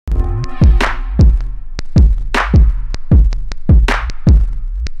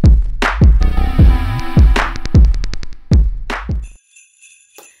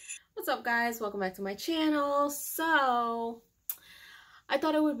guys, welcome back to my channel. So I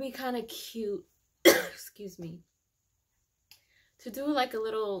thought it would be kind of cute excuse me, to do like a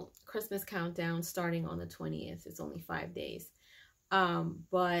little Christmas countdown starting on the 20th. It's only 5 days,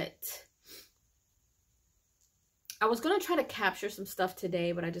 but I was going to try to capture some stuff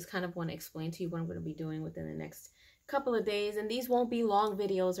today, but I just kind of want to explain to you what I'm going to be doing within the next couple of days. And these won't be long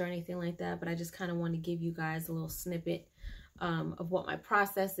videos or anything like that, but I just kind of want to give you guys a little snippet of what my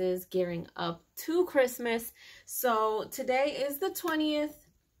process is gearing up to Christmas. So today is the 20th.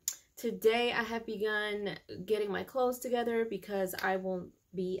 Today I have begun getting my clothes together because I will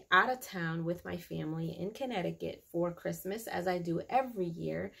be out of town with my family in Connecticut for Christmas, as I do every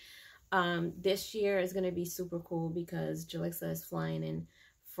year. This year is going to be super cool because Jalixa is flying in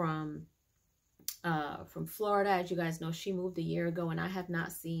from Florida. As you guys know, she moved a year ago, and I have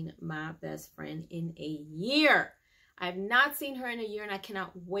not seen my best friend in a year. I've not seen her in a year, and I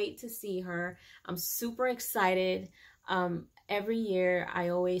cannot wait to see her. I'm super excited. Every year, I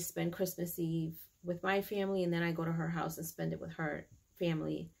always spend Christmas Eve with my family, and then I go to her house and spend it with her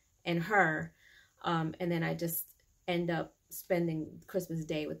family and her. And then I just end up spending Christmas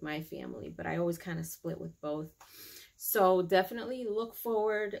Day with my family. But I always kind of split with both. So definitely look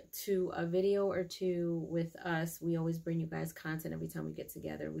forward to a video or two with us. We always bring you guys content every time we get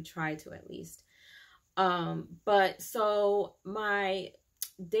together. We try to, at least. But so my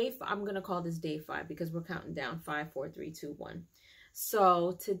day, I'm going to call this day 5 because we're counting down 5, 4, 3, 2, 1.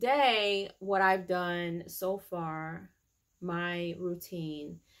 So today, what I've done so far, my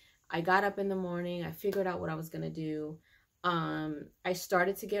routine, I got up in the morning, I figured out what I was going to do. I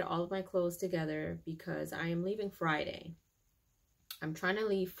started to get all of my clothes together because I am leaving Friday. I'm trying to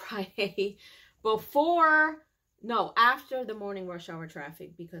leave Friday after the morning rush hour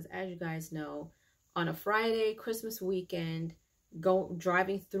traffic, because as you guys know, on a Friday, Christmas weekend,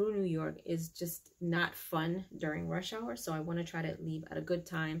 driving through New York is just not fun during rush hour. So I want to try to leave at a good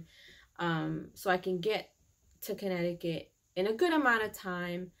time, so I can get to Connecticut in a good amount of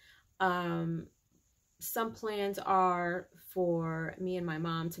time. Some plans are for me and my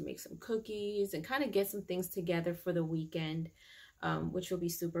mom to make some cookies and kind of get some things together for the weekend, which will be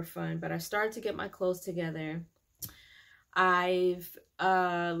super fun. But I started to get my clothes together. I've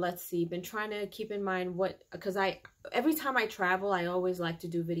let's see, been trying to keep in mind because every time I travel, I always like to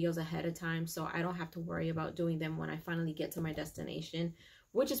do videos ahead of time, so I don't have to worry about doing them when I finally get to my destination,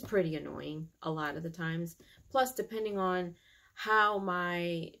 which is pretty annoying a lot of the times. Plus, depending on how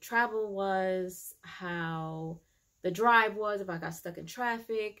my travel was, how the drive was, if I got stuck in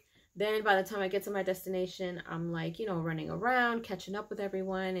traffic, then by the time I get to my destination, I'm like, you know, running around, catching up with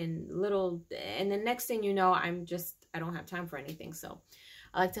everyone, and the next thing you know, I don't have time for anything. So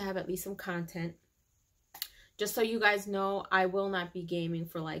I like to have at least some content. Just so you guys know, I will not be gaming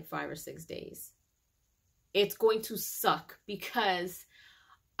for like 5 or 6 days. It's going to suck because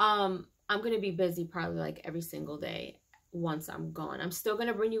I'm going to be busy probably like every single day once I'm gone. I'm still going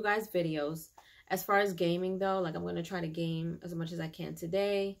to bring you guys videos. As far as gaming though, like I'm going to try to game as much as I can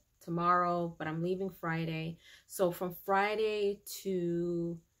today, tomorrow, but I'm leaving Friday. So from Friday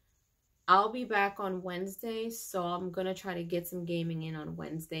to, I'll be back on Wednesday. So I'm going to try to get some gaming in on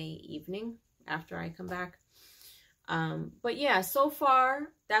Wednesday evening after I come back. But yeah, so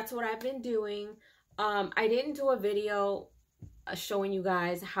far that's what I've been doing. I didn't do a video showing you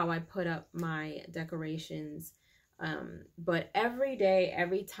guys how I put up my decorations. But every day,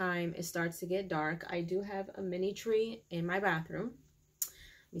 every time it starts to get dark, I do have a mini tree in my bathroom.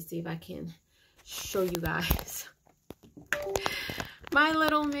 Let me see if I can show you guys my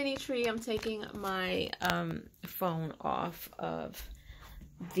little mini tree. I'm taking my phone off of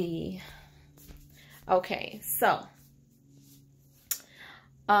the... Okay, so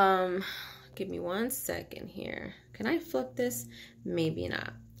give me 1 second here. Can I flip this? Maybe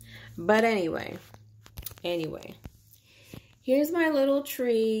not. But anyway, here's my little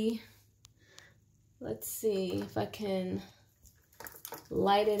tree. Let's see if I can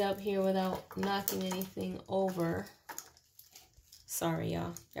light it up here without knocking anything over. Sorry,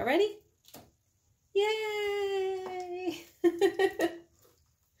 y'all. Y'all ready? Yay!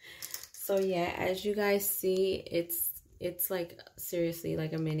 So yeah, as you guys see, it's like seriously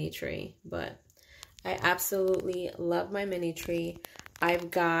like a mini tree, but I absolutely love my mini tree.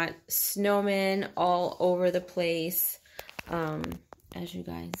 I've got snowmen all over the place. As you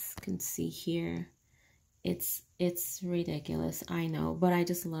guys can see here, it's ridiculous, I know, but I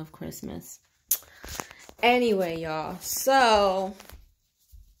just love Christmas. Anyway, y'all, so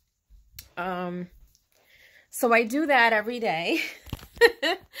I do that every day.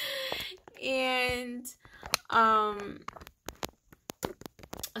 And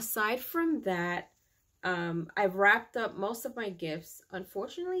aside from that, I've wrapped up most of my gifts.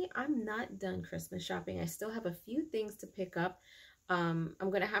 Unfortunately, I'm not done Christmas shopping. I still have a few things to pick up. I'm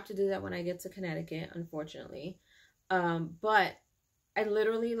going to have to do that when I get to Connecticut, unfortunately. But I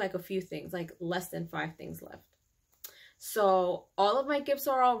literally, like, a few things, like less than 5 things left. So all of my gifts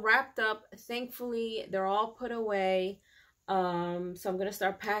are all wrapped up. Thankfully, they're all put away. So I'm going to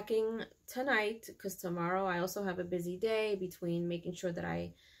start packing tonight, because tomorrow I also have a busy day between making sure that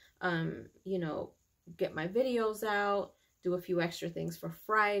I, you know, get my videos out, do a few extra things for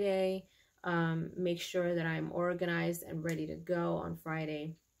Friday, make sure that I'm organized and ready to go on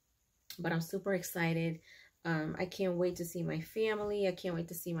Friday. But I'm super excited. I can't wait to see my family. I can't wait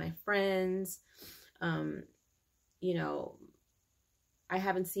to see my friends. You know, I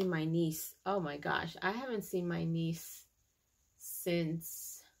haven't seen my niece. Oh my gosh, I haven't seen my niece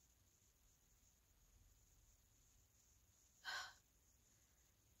since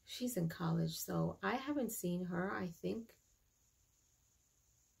she's in college. So I haven't seen her, I think,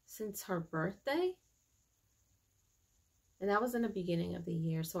 since her birthday. And that was in the beginning of the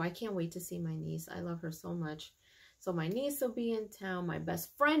year. So I can't wait to see my niece. I love her so much. So my niece will be in town. My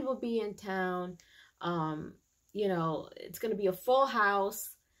best friend will be in town. You know, it's going to be a full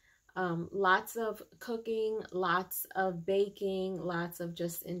house. Lots of cooking, lots of baking, lots of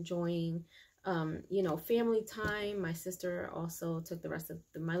just enjoying, you know, family time. My sister also took the rest of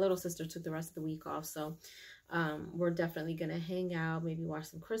my little sister took the rest of the week off. So we're definitely going to hang out, maybe watch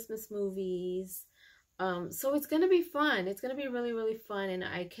some Christmas movies. So it's going to be fun. It's going to be really, really fun. And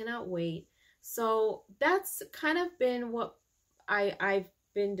I cannot wait. So that's kind of been what I've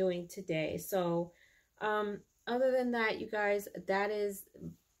been doing today. So, other than that, you guys, that is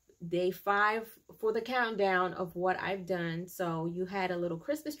day 5 for the countdown of what I've done. So you had a little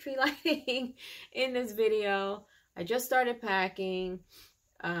Christmas tree lighting in this video. I just started packing.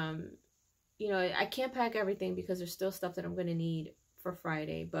 You know, I can't pack everything because there's still stuff that I'm going to need for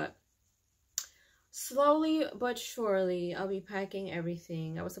Friday, but slowly but surely I'll be packing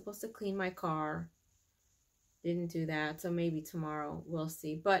everything. I was supposed to clean my car. Didn't do that, so maybe tomorrow, we'll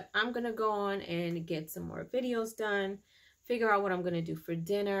see. But I'm gonna go on and get some more videos done, figure out what I'm gonna do for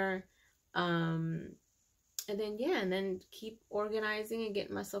dinner, and then yeah, and then keep organizing and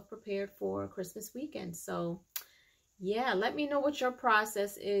getting myself prepared for Christmas weekend. So yeah, let me know what your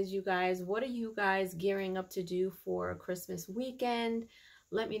process is, you guys. What are you guys gearing up to do for Christmas weekend?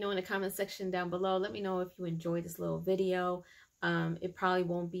 Let me know in the comment section down below. Let me know if you enjoyed this little video. It probably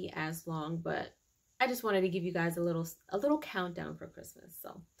won't be as long, but I just wanted to give you guys a little countdown for Christmas.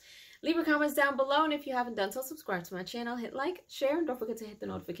 So leave your comments down below, and if you haven't done so, subscribe to my channel, hit like, share, and don't forget to hit the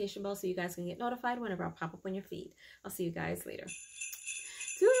notification bell so you guys can get notified whenever I pop up on your feed. I'll see you guys later.